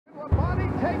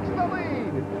takes the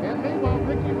lead. And meanwhile,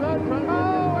 Mickey Rudd from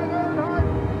and Earnhardt.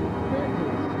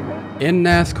 In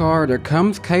NASCAR, there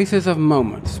comes cases of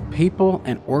moments, people,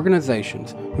 and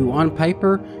organizations who on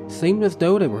paper seemed as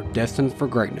though they were destined for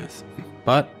greatness.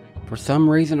 But, for some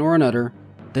reason or another,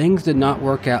 things did not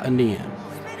work out in the end.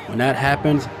 When that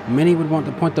happens, many would want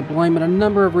to point the blame at a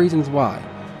number of reasons why.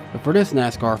 But for this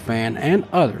NASCAR fan and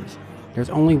others, there's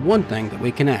only one thing that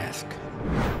we can ask.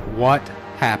 What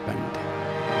happened?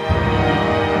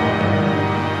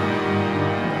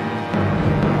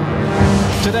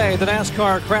 Today, the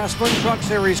NASCAR Craftsman Truck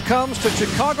Series comes to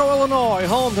Chicago, Illinois,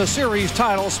 home to series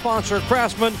title sponsor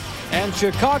Craftsman and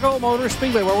Chicago Motor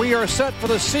Speedway, where we are set for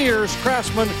the Sears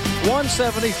Craftsman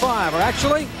 175. Or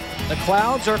actually, the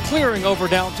clouds are clearing over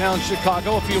downtown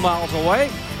Chicago a few miles away.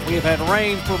 We have had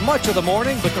rain for much of the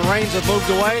morning, but the rains have moved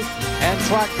away and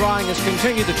track drying has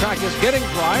continued. The track is getting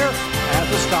drier as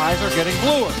the skies are getting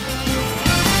bluer.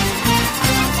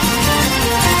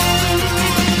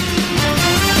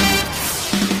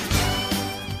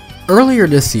 Earlier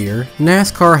this year,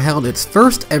 NASCAR held its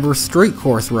first ever street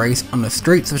course race on the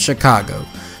streets of Chicago.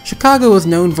 Chicago is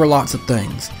known for lots of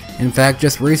things. In fact,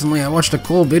 just recently I watched a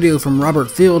cool video from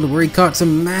Robert Field where he caught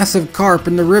some massive carp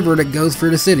in the river that goes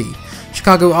through the city.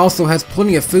 Chicago also has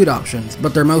plenty of food options,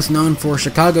 but they're most known for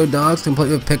Chicago dogs complete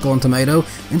with pickle and tomato,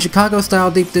 and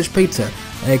Chicago-style deep dish pizza,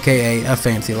 aka a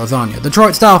fancy lasagna.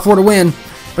 Detroit-style for the win!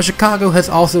 But Chicago has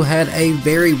also had a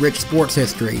very rich sports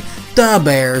history. The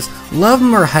Bears, love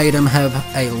them or hate them, have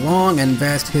a long and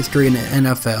vast history in the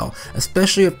NFL,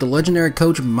 especially with the legendary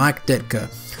coach Mike Ditka.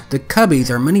 The Cubbies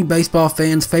are many baseball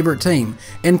fans' favorite team.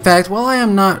 In fact, while I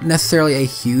am not necessarily a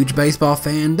huge baseball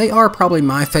fan, they are probably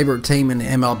my favorite team in the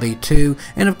MLB too,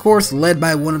 and of course led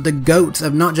by one of the GOATs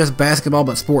of not just basketball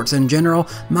but sports in general.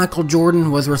 Michael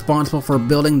Jordan was responsible for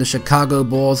building the Chicago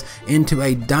Bulls into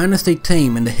a dynasty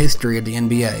team in the history of the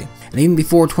NBA. And even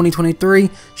before 2023,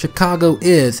 Chicago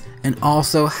is and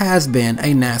also has been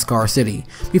a NASCAR city.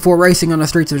 Before racing on the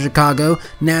streets of Chicago,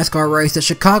 NASCAR raced at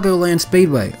Chicagoland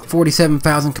Speedway, a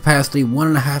 47,000 capacity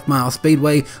 1.5 mile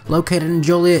speedway located in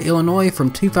Joliet, Illinois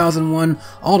from 2001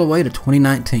 all the way to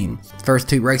 2019. The first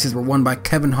two races were won by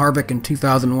Kevin Harvick in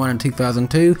 2001 and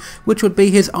 2002, which would be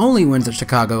his only wins at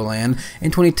Chicagoland. In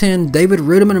 2010, David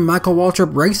Rudiman and Michael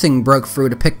Waltrip Racing broke through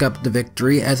to pick up the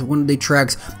victory as one of the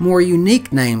track's more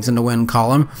unique names in the win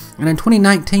column. And in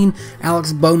 2019,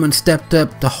 Alex Bowman stepped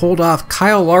up to hold off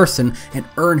Kyle Larson and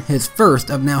earn his first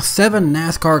of now 7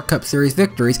 NASCAR Cup Series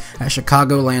victories at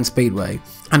Chicagoland Speedway.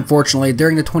 Unfortunately,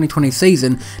 during the 2020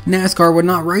 season, NASCAR would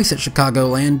not race at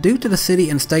Chicagoland due to the city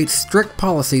and state's strict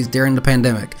policies during the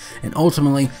pandemic, and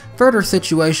ultimately, further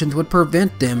situations would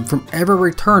prevent them from ever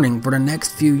returning for the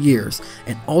next few years,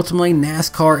 and ultimately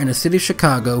NASCAR in the city of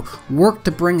Chicago worked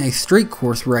to bring a street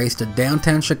course race to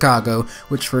downtown Chicago,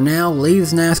 which for now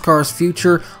leaves NASCAR's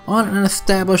future on an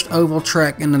established oval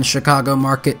track in the Chicago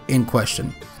market in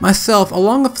question. Myself,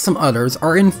 along with some others,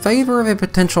 are in favor of a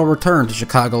potential return to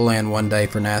Chicagoland one day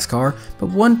for NASCAR, but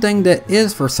one thing that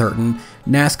is for certain,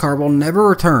 NASCAR will never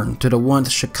return to the once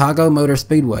Chicago Motor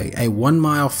Speedway, a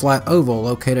 1-mile flat oval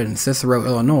located in Cicero,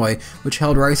 Illinois, which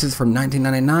held races from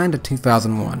 1999 to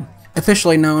 2001.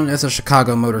 Officially known as the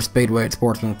Chicago Motor Speedway at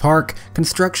Sportsman Park,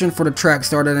 construction for the track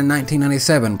started in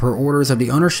 1997 per orders of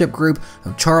the ownership group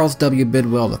of Charles W.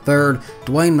 Bidwell III,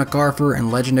 Dwayne MacArthur,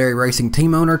 and legendary racing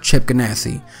team owner Chip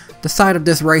Ganassi. The site of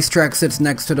this racetrack sits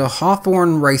next to the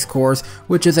Hawthorne Racecourse,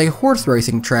 which is a horse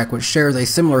racing track which shares a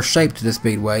similar shape to the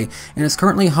Speedway, and is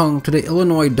currently home to the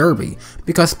Illinois Derby,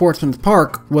 because Sportsman's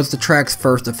Park was the track's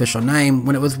first official name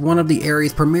when it was one of the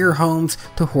area's premier homes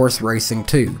to horse racing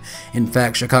too. In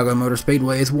fact, Chicago Motor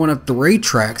Speedway is one of 3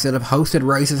 tracks that have hosted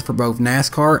races for both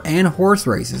NASCAR and horse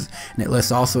races, and its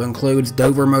list also includes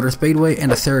Dover Motor Speedway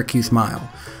and the Syracuse Mile.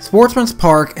 Sportsman's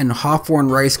Park and Hawthorne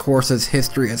Racecourse's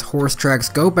history as horse tracks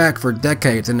go back for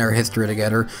decades in their history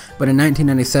together, but in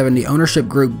 1997 the ownership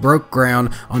group broke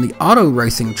ground on the auto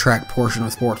racing track portion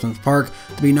of Sportsman's Park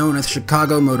to be known as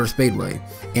Chicago Motor Speedway.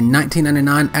 In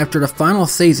 1999, after the final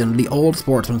season of the old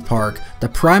Sportsman's Park, the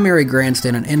primary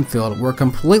grandstand and infield were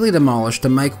completely demolished to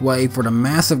make way for the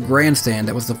massive grandstand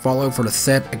that was to follow for the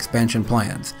set expansion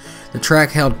plans. The track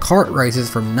held kart races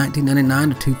from 1999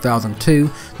 to 2002,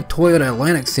 the Toyota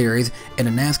Atlantic Series, and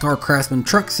the NASCAR Craftsman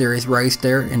Truck Series raced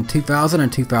there in 2000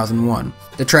 and 2001.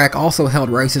 The track also held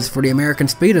races for the American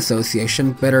Speed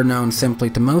Association, better known simply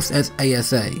to most as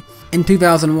ASA. In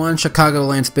 2001,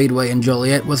 Chicagoland Speedway in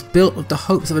Joliet was built with the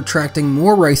hopes of attracting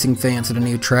more racing fans to the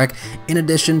new track, in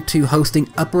addition to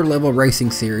hosting upper-level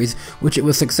racing series, which it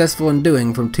was successful in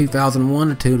doing from 2001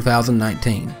 to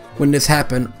 2019. When this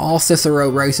happened, all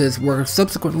Cicero races were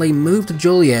subsequently moved to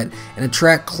Joliet, and the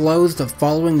track closed the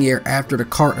following year after the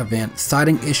kart event,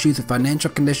 citing issues with financial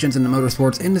conditions in the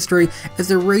motorsports industry as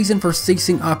the reason for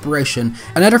ceasing operation.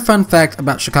 Another fun fact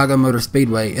about Chicago Motor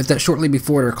Speedway is that shortly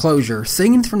before their closure,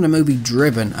 scenes from the movie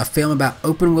Driven, a film about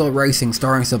open-wheel racing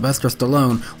starring Sylvester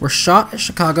Stallone, were shot at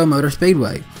Chicago Motor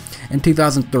Speedway. In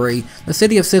 2003, the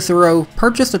city of Cicero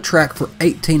purchased the track for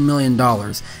 $18 million,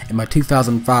 and by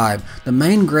 2005, the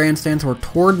main grandstands were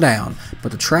torn down,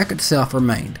 but the track itself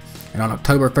remained. And on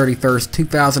October 31,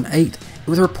 2008, it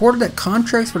was reported that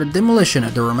contracts for the demolition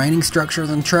of the remaining structures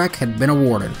on the track had been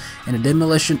awarded, and the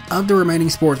demolition of the remaining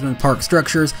Sportsman Park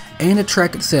structures and the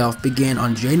track itself began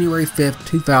on January 5,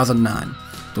 2009.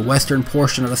 The western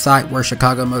portion of the site where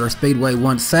Chicago Motor Speedway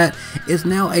once sat is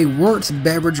now a Wertz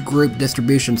Beverage Group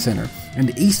distribution center, and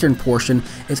the eastern portion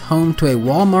is home to a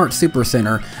Walmart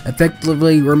Supercenter,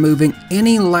 effectively removing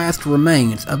any last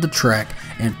remains of the track,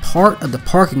 and part of the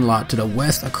parking lot to the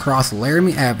west across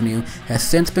Laramie Avenue has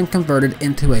since been converted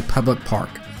into a public park.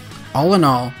 All in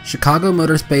all, Chicago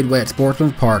Motor Speedway at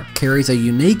Sportsman Park carries a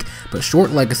unique but short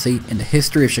legacy in the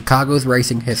history of Chicago's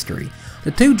racing history. The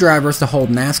two drivers to hold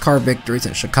NASCAR victories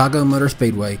at Chicago Motor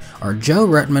Speedway are Joe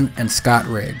Ruttman and Scott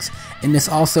Riggs, and this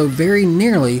also very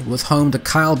nearly was home to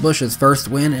Kyle Busch's first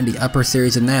win in the upper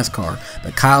series of NASCAR,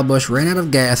 but Kyle Busch ran out of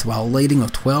gas while leading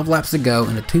with 12 laps to go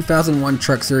in the 2001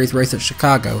 Truck Series race at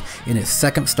Chicago in his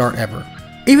second start ever.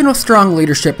 Even with strong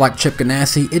leadership like Chip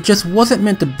Ganassi, it just wasn't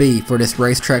meant to be for this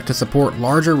racetrack to support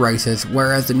larger races,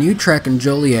 whereas the new track in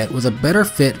Joliet was a better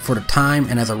fit for the time,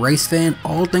 and as a race fan,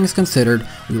 all things considered,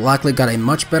 we likely got a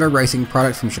much better racing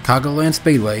product from Chicagoland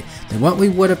Speedway than what we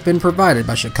would have been provided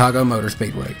by Chicago Motor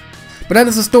Speedway. But that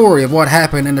is the story of what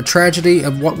happened and the tragedy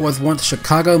of what was once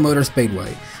Chicago Motor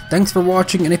Speedway. Thanks for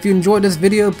watching, and if you enjoyed this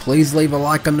video, please leave a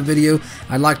like on the video.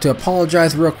 I'd like to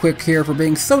apologize real quick here for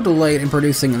being so delayed in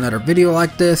producing another video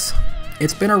like this.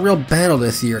 It's been a real battle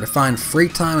this year to find free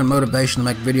time and motivation to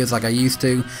make videos like I used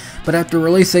to, but after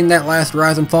releasing that last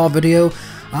Rise and Fall video,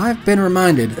 I've been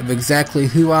reminded of exactly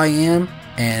who I am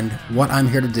and what I'm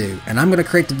here to do, and I'm going to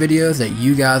create the videos that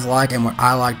you guys like and what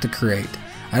I like to create.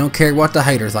 I don't care what the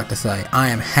haters like to say, I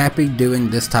am happy doing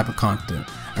this type of content.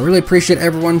 I really appreciate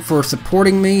everyone for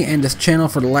supporting me and this channel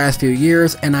for the last few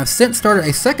years, and I've since started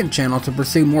a second channel to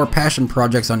pursue more passion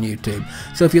projects on YouTube.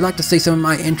 So if you'd like to see some of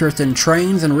my interest in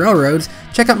trains and railroads,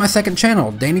 check out my second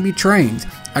channel,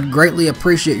 DannyBTalks. I'd greatly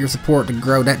appreciate your support to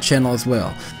grow that channel as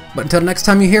well. But until next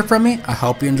time you hear from me, I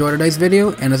hope you enjoyed today's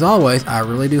video, and as always, I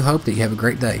really do hope that you have a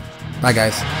great day. Bye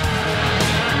guys.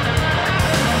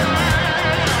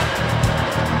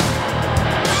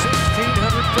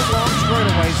 1,600-foot long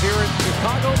straightaways here at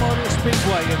Chicago Motor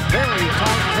Speedway in very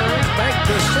tight curves. Back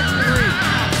to